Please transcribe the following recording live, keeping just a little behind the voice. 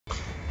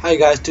Hi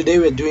guys, today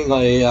we're doing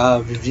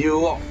a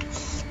review,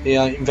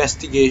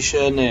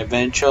 investigation and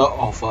adventure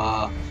of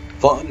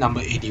vault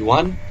number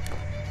 81.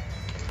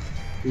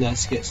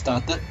 Let's get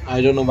started.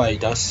 I don't know why it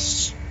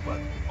does, but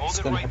it's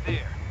gonna happen.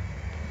 There.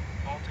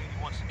 Vault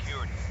 81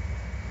 security.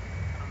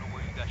 I don't know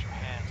where you got your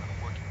hands on a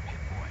working pit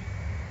boy,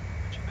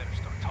 but you better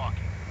start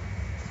talking.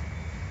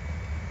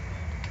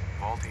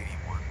 Vault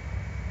 81.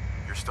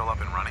 You're still up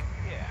and running?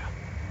 Yeah.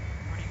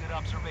 Pretty good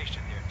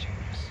observation there,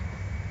 genius.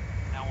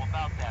 Now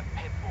about that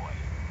pit boy.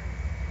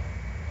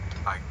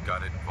 I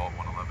got it in Vault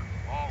 111.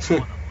 Vault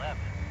 111?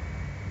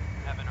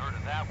 Haven't heard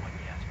of that one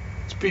yet.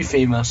 It's pretty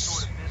famous.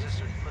 What sort of business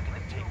are you looking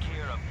to take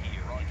care of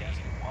here in 81?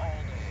 All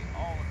day,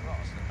 all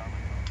across the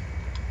Commonwealth.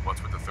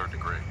 What's with the third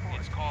degree?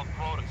 It's called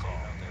protocol.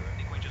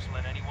 Think we just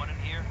let anyone in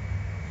here?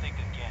 Think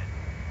again.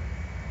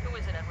 Who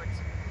is it, Edwards?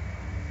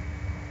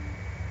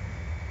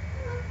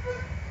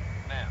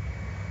 Ma'am,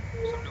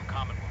 some new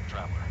Commonwealth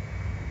traveler.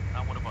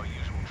 Not one of our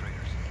usual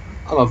traders.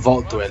 I'm a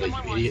vault Well, if dweller,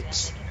 someone you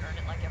wants idiots. in, they can earn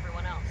it like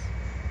everyone else.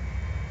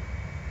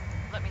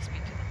 Let me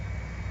speak to them.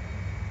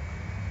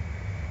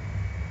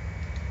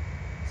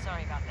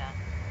 Sorry about that.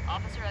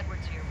 Officer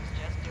Edwards here was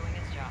just doing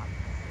his job.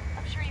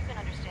 I'm sure you can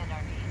understand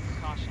our need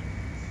for caution.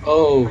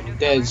 Oh, For that's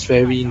newcomers,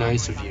 very we like to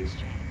nice of operate on you.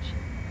 exchange.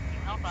 You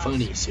help us, Funny,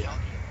 we yeah.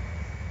 help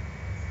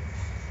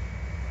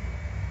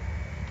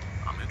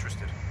you. I'm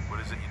interested. What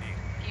is it you need?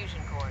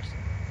 Fusion cores.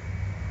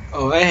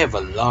 Oh, I have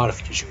a lot of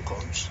fusion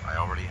cores. I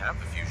already have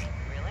the fusion.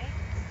 Really?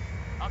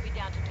 I'll be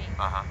down to meet.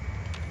 Uh-huh.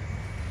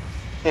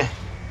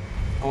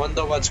 I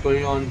wonder what's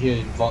going on here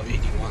in Vault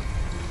 81.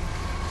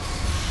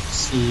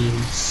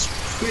 Seems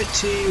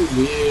pretty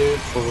weird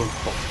for a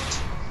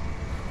vault.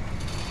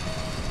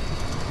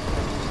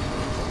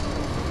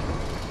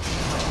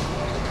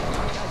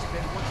 Guys have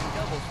been working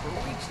doubles for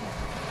weeks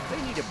now.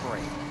 They need a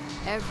break.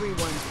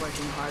 Everyone's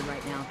working hard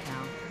right now,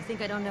 Cal. You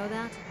think I don't know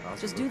that?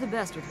 Just do the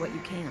best with what you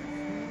can.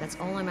 That's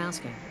all I'm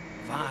asking.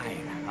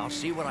 Fine, I'll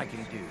see what I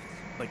can do.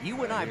 But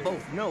you and I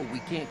both know we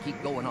can't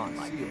keep going on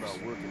like this.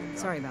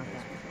 Sorry about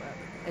that.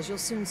 As you'll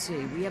soon see,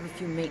 we have a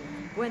few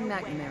Gwen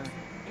McNamara.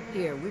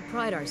 Here, we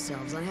pride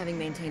ourselves on having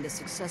maintained a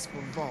successful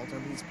vault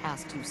over these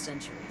past 2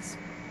 centuries.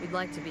 We'd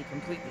like to be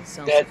completely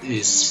self-sufficient. That is But there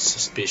are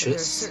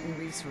suspicious. certain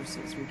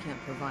resources we can't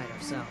provide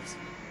ourselves.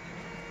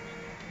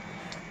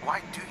 Why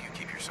do you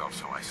keep yourself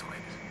so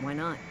isolated? Why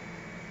not?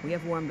 We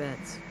have warm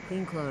beds,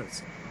 clean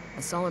clothes,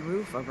 a solid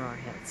roof over our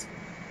heads.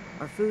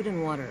 Our food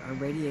and water are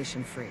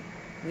radiation-free.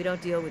 We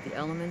don't deal with the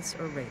elements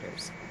or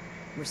raiders.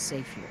 We're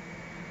safe here.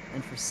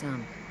 And for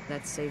some,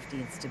 that safety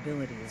and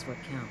stability is what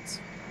counts.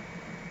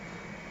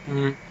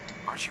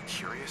 Aren't you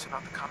curious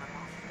about the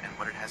Commonwealth and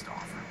what it has to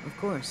offer? Of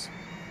course.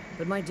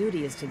 But my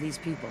duty is to these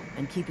people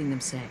and keeping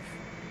them safe.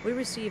 We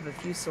receive a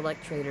few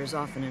select traders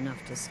often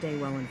enough to stay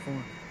well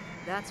informed.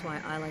 That's why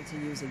I like to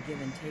use a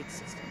give-and-take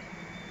system.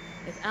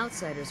 If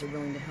outsiders are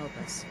willing to help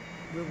us,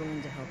 we're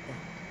willing to help them.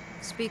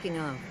 Speaking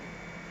of,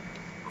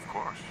 Of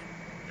course.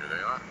 Here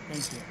they are.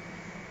 thank you.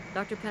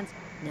 Dr. Pence,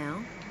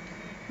 now?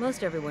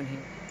 Most everyone here.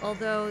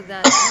 Although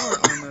that power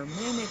armor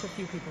may make a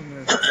few people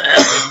nervous.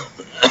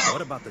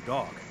 What about the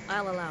dog?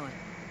 I'll allow it.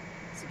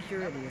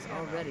 Security is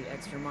already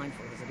extra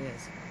mindful as it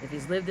is. If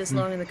he's lived this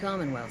long in the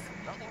Commonwealth,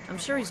 I'm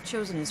sure he's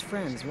chosen his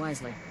friends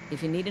wisely.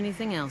 If you need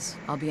anything else,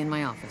 I'll be in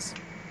my office.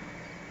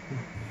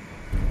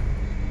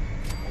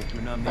 Hope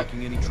you're not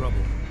making any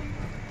trouble.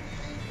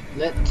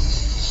 Let's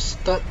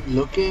start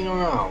looking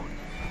around.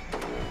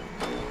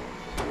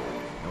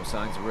 No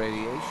signs of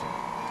radiation.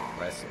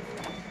 Impressive.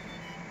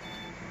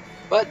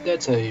 But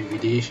that's a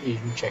radiation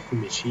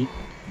checking machine.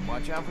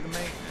 Watch out for the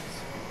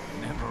maintenance.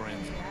 Never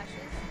ends.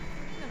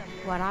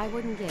 What I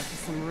wouldn't give is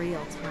some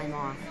real time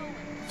off.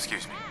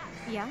 Excuse me.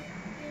 Yeah?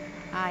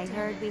 I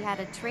heard we had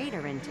a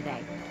trader in today.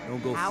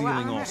 Don't go Our feeling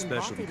armor all and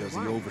special vaulted because the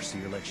one.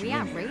 overseer let you We in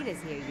have here. raiders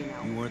here, you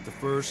know. You weren't the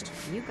first.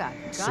 You got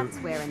guts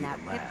Certainly wearing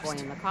won't that be the pit boy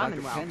last. in the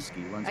Commonwealth.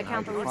 I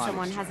can't believe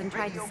someone hasn't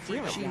tried to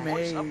steal it She yet. may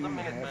Voice have of the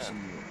Minutemen. some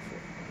work for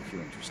you, if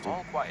you're interested.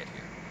 All quiet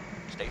here.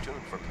 Stay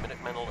tuned for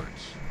Minutemen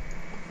alerts.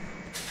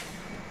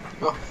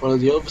 Oh, follow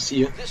the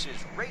overseer. This is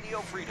Radio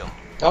Freedom.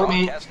 Tell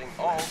me. Broadcasting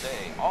all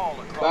day, all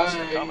across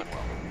Bye. the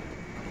Commonwealth.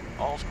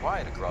 All's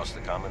quiet across the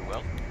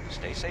Commonwealth.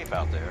 Stay safe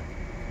out there.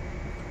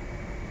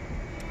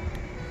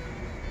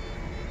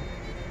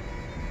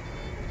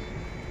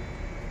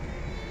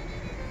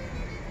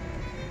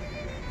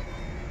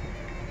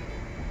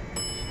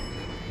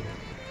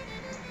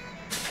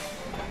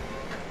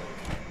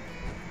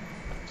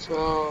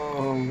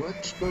 So,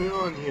 what's going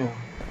on here?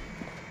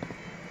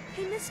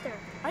 Hey, mister,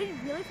 are you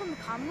really from the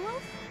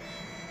Commonwealth?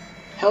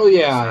 Hell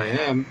yeah, I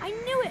am. I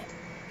knew it!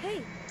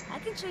 Hey, I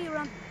can show you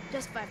around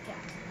just 5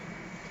 caps.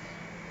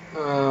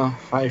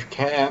 5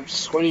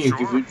 caps. Why don't you Sure,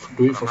 do it but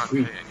for I'm not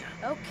free? paying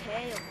you.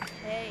 Okay,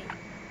 okay.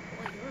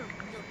 Boy, you're a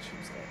real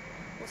cheapskate.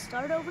 We'll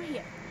start over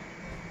here.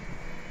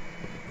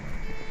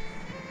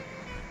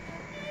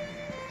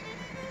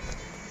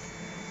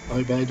 Oh,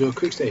 you better do a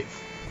quick save.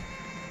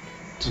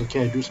 Just in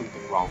case I do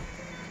something wrong.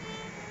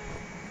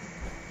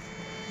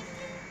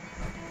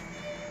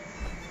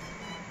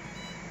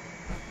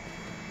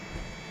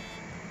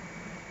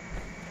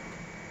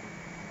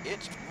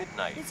 It's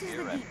midnight This is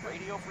here the at depot.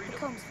 Radio The Freedom.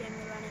 Combs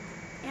family running.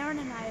 Aaron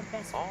and I are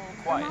best All friends.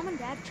 Our quiet, mom and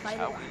dad which is fight a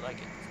how lot, we like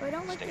it. so I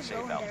don't like Stay to safe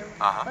go in out there. there.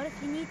 Uh-huh. But if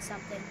you need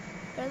something,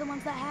 they're the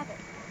ones that have it.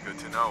 Good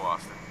to know,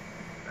 Austin.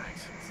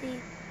 Thanks. See,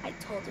 I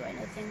told you I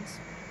know things.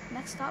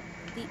 Next stop,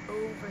 the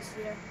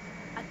Overseer.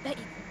 I bet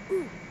you.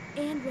 Ooh,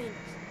 and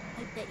Raiders.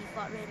 I bet you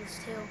fought Raiders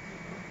too.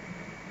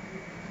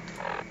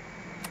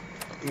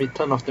 Let me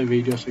turn off the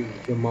radio so you can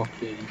hear more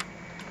clearly.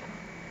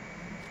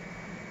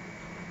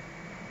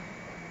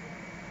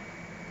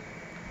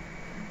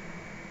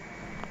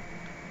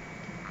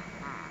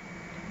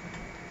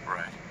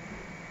 Right.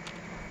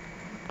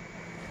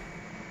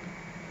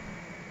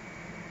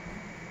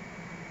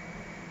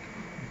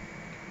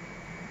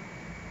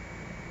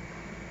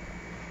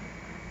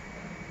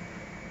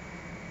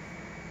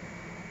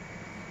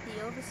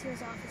 The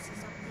Overseer's office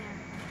is up there.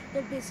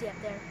 They're busy up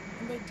there,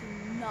 and they do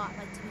not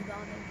like to be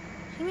bothered.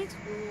 She makes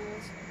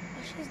rules,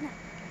 but she's not.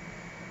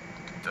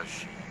 Does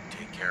she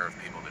take care of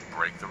people that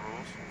break the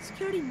rules?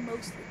 Security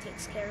mostly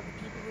takes care of the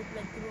people who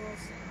break the rules,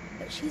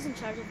 but she's in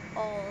charge of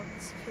all of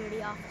the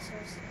security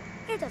officers.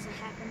 It doesn't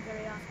happen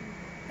very often.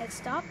 Next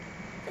stop,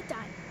 the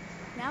diner.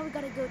 Now we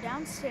gotta go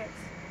downstairs.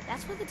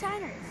 That's where the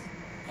diner is.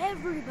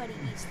 Everybody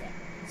eats there.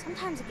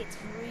 Sometimes it gets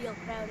real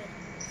crowded.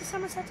 The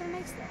Somersets are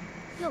nice there.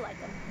 You'll like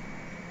them.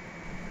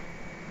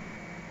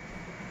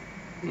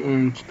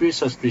 It's pretty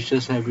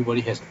suspicious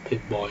everybody has a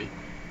pit boy.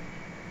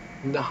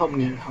 How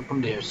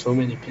come they have so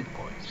many pit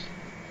boys?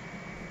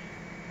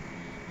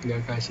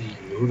 That guy's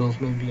eating noodles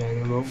maybe, I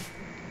don't know.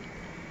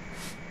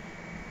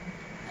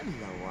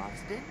 Hello,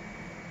 Austin.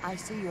 I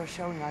see you're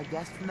showing our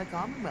guest from the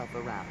Commonwealth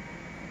around.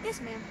 Yes,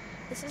 ma'am.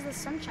 This is the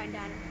Sunshine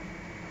Diner.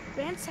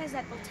 Grant says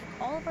that they'll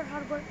take all of our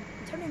hard work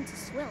and turn it into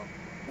swill.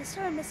 Mr.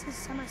 and Mrs.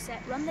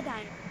 Somerset run the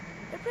diner.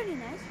 They're pretty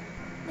nice.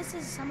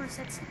 Mrs.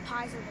 Somerset's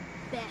pies are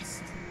the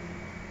best.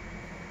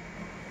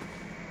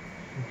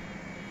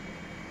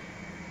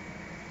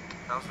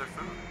 How's their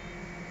food?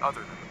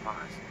 Other than the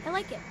pies. I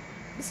like it.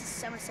 Mrs.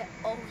 Somerset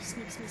always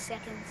sneaks me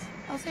seconds.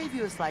 I'll save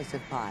you a slice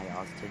of pie,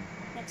 Austin.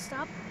 Next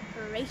stop,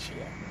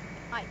 Horatio.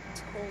 I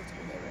told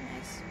you they were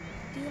nice.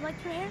 Do you like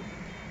your hair?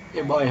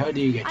 Hey boy, how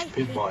do you get I your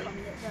pit hate boy?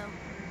 combing it though.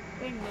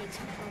 Grant makes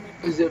me comb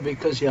it. Is it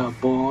because you're a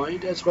boy?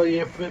 That's why you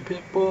have a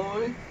pit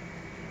boy?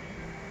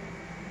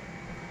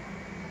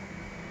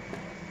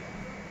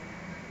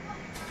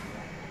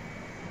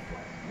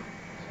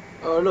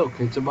 Oh look,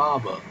 it's a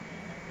barber.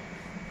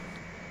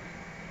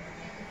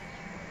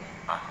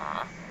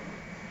 Uh-huh.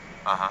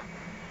 Uh-huh.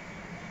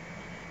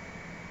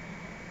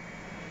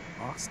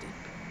 Austin,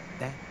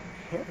 that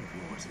hair of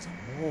yours is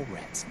a mole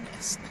rat's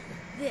nest.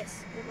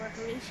 This is where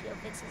Horatio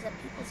fixes up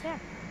people's hair.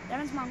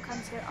 Darren's mom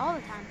comes here all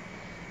the time.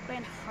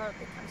 Gran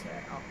hardly comes here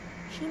at all.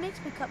 She makes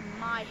me cut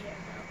my hair,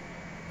 though.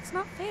 It's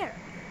not fair.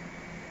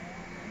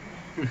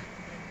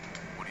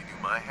 Would he do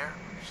my hair?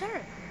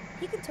 Sure,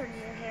 he can turn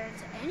your hair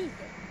into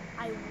anything.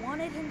 I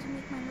wanted him to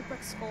make mine look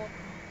like Skull,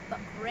 but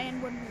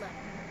Gran wouldn't let him.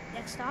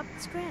 Next stop,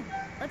 it's Gran.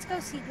 Let's go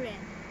see Gran.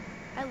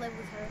 I live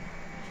with her.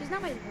 She's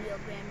not my real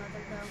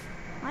grandmother, though.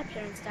 My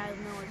parents died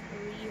when I was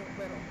real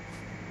little.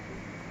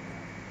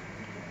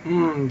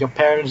 Your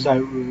parents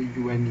died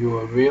when you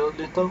were real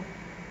little?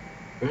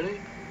 Really?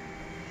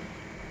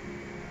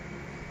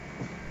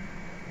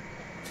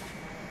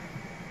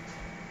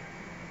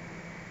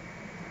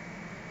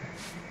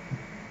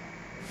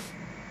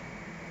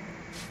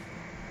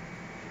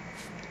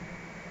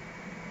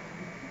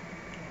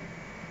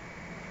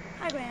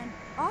 Hi, Gran.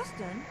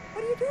 Austin,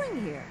 what are you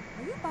doing here?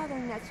 Are you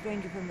bothering that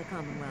stranger from the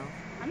Commonwealth?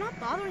 I'm not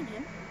bothering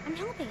him. I'm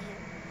helping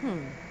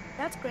him.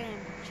 That's Gran.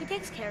 She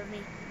takes care of me.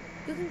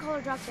 You can call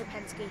her Dr.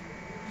 Pensky.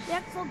 She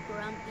acts all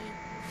grumpy.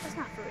 That's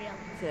not for real.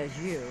 Says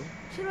you.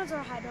 She runs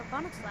our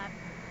hydroponics lab.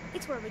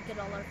 It's where we get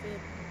all our food.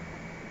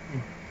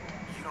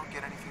 You don't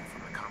get anything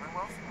from the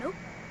Commonwealth? Nope.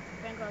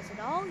 Gran grows it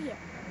all here.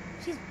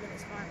 She's really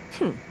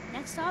smart.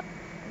 Next stop,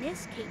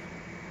 Miss Katie.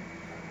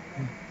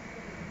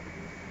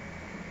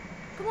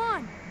 Come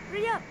on,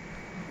 hurry up.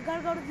 We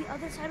gotta go to the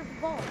other side of the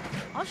ball.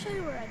 I'll show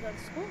you where I go to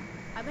school.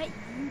 I bet you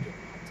didn't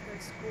have to go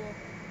to school.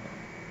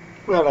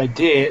 Well, I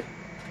did.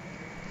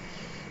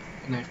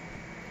 And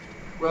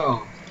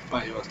well,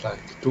 but it was like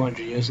 200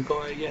 years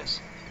ago, I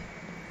guess.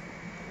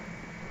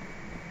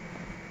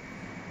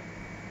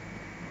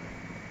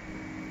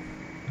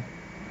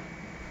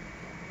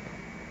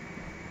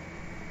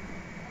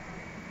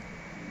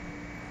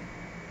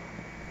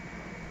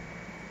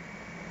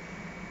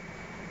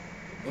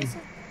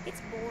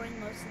 It's boring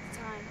most of the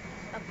time,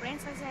 but Gran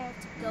says I have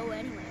to go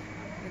anyway.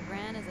 Your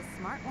Gran is a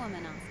smart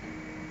woman, Austin.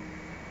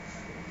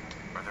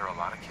 Are there a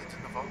lot of kids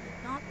in the vault?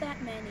 Not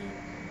that many.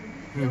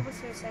 The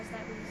overseer says that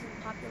we're using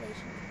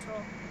population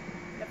control,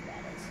 whatever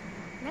that is.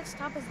 Next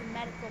stop is the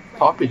medical clinic.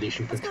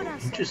 Population Let's go control,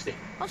 downstairs. interesting.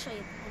 I'll show you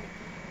the clinic.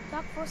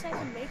 Doc Forsyth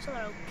and Rachel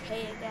are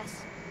okay, I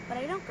guess. But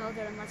I don't go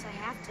there unless I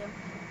have to.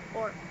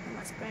 Or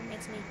unless Gran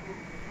makes me.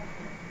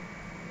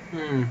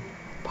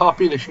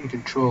 Population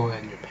control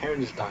and your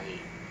parents dying.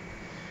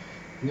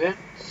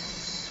 That's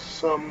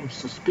some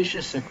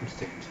suspicious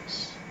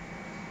circumstances.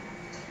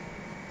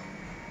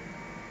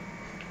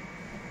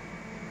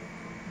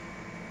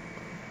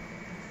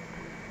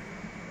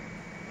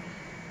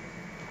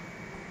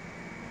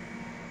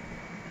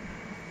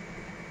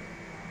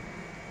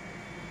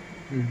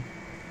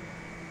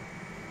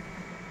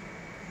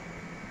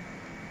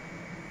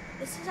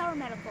 This is our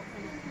medical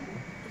clinic.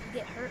 If you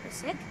get hurt or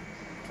sick,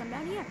 come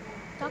down here.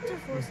 Dr.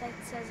 Forsyth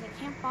says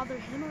I can't bother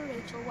him or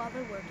Rachel while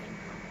they're working.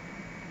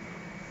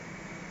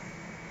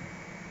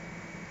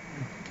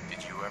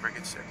 Did you ever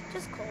get sick?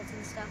 Just colds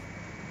and stuff.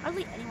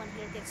 Hardly anyone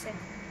here gets sick.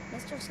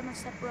 Mr.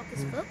 Somerset broke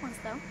his foot once,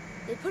 though.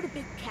 They put a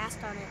big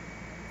cast on it,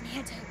 and he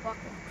had to walk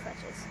with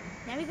crutches.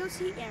 Now we go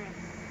see Erin.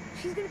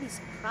 She's gonna be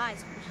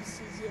surprised when she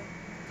sees you.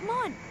 Come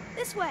on,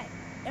 this way.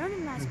 Erin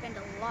and I spend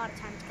a lot of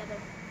time together.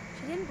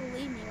 She didn't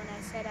believe me when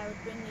I said I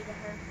would bring you to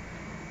her.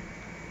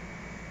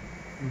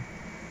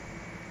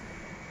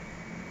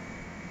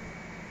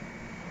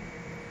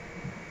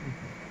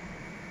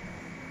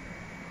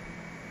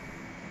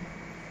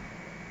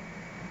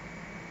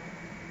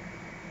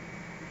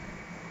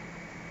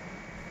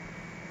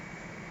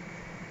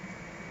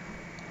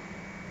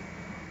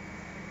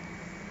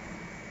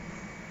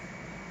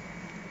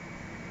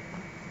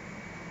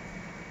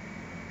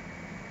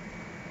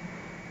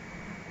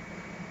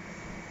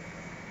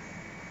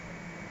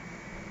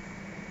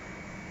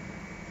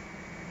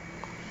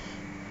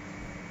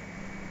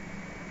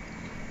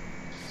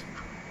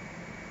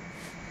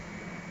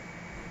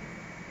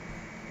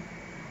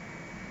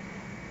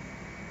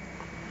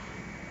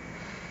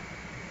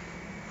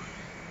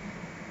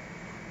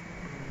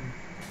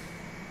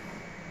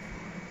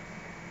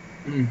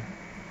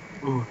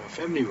 Oh, a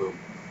family room.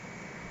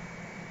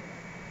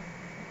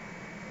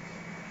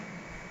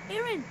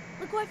 Erin,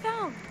 look who I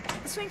found.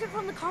 A stranger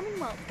from the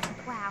Commonwealth.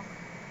 Wow.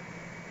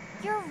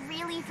 You're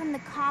really from the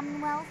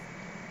Commonwealth?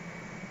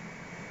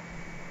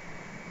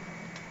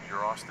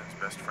 You're Austin's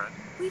best friend?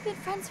 We've been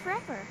friends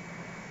forever.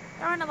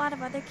 There aren't a lot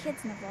of other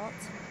kids in the vault.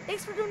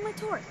 Thanks for doing my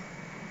tour.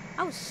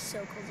 I was so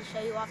cool to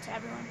show you off to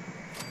everyone.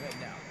 Right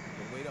now,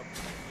 but wait up.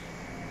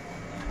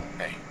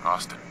 Hey,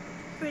 Austin.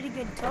 Pretty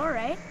good tour,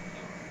 right?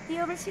 The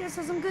overseer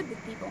says I'm good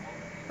with people.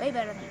 Way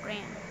better than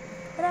Gran.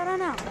 But I don't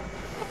know.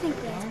 I think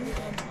Gran's pretty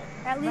good.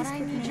 At least But I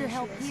with need me, your she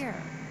help is. here.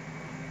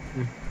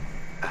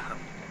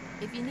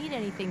 If you need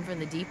anything from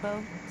the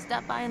depot,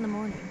 stop by in the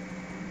morning.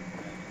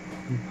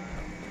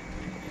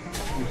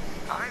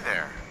 Hi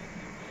there.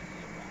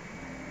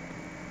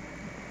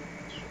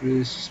 It's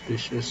really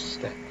suspicious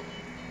that.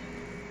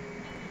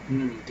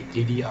 They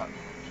giddy up.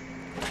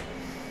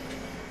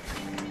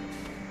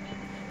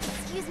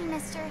 Excuse me,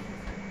 mister.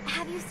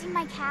 Have you seen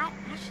my cat?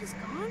 Ash is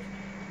gone?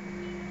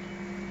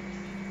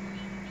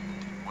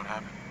 What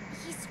happened?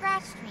 He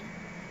scratched me.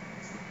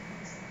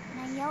 And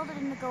I yelled at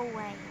him to go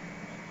away.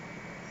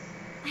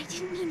 I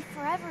didn't mean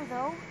forever,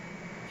 though.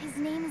 His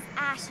name is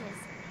Ashes,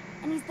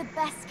 and he's the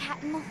best cat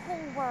in the whole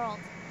world.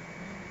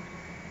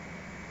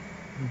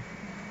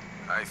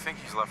 I think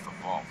he's left the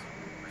vault.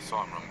 I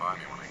saw him run by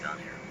me when I got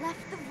here.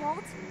 Left the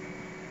vault?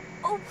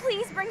 Oh,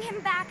 please bring him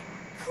back.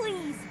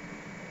 Please.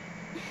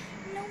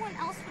 No one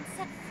else would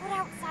set foot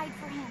outside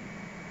for him.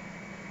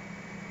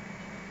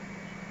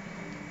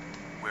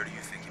 Where do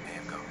you think he may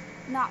have gone?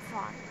 Not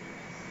far.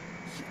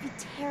 He'd be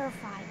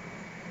terrified.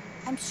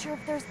 I'm sure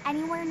if there's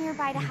anywhere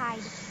nearby to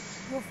hide,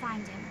 you'll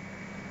find him.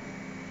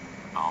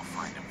 I'll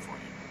find him for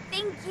you.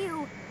 Thank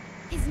you.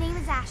 His name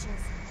is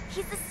Ashes.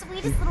 He's the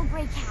sweetest little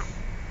gray cat.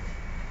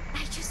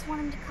 I just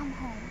want him to come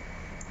home.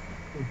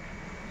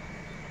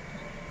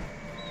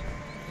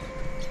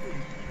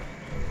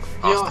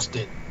 Hey,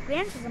 Austin.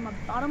 Gran says I'm a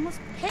bottomless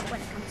pit when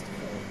it comes to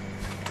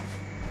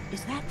food.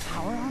 Is that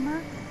power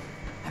armor?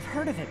 I've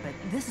heard of it, but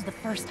this is the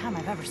first time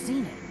I've ever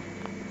seen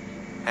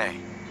it. Hey,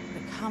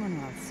 The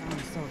Commonwealth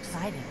sounds so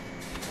exciting.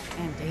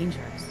 And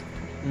dangerous.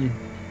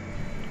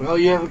 Well,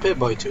 you have a pit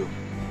boy too.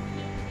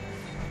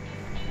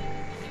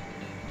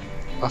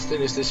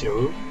 Austin, is this your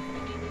room?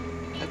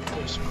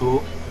 That's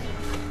cool.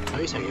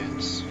 Nice, I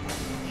guess.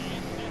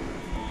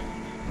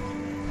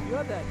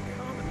 You're that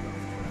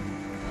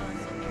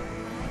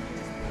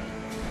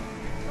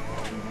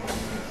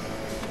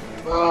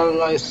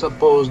Well, I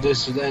suppose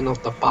this is the end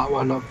of the part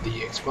 1 of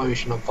the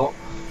exploration of Vault.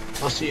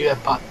 I'll see you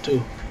at part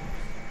 2.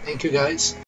 Thank you guys.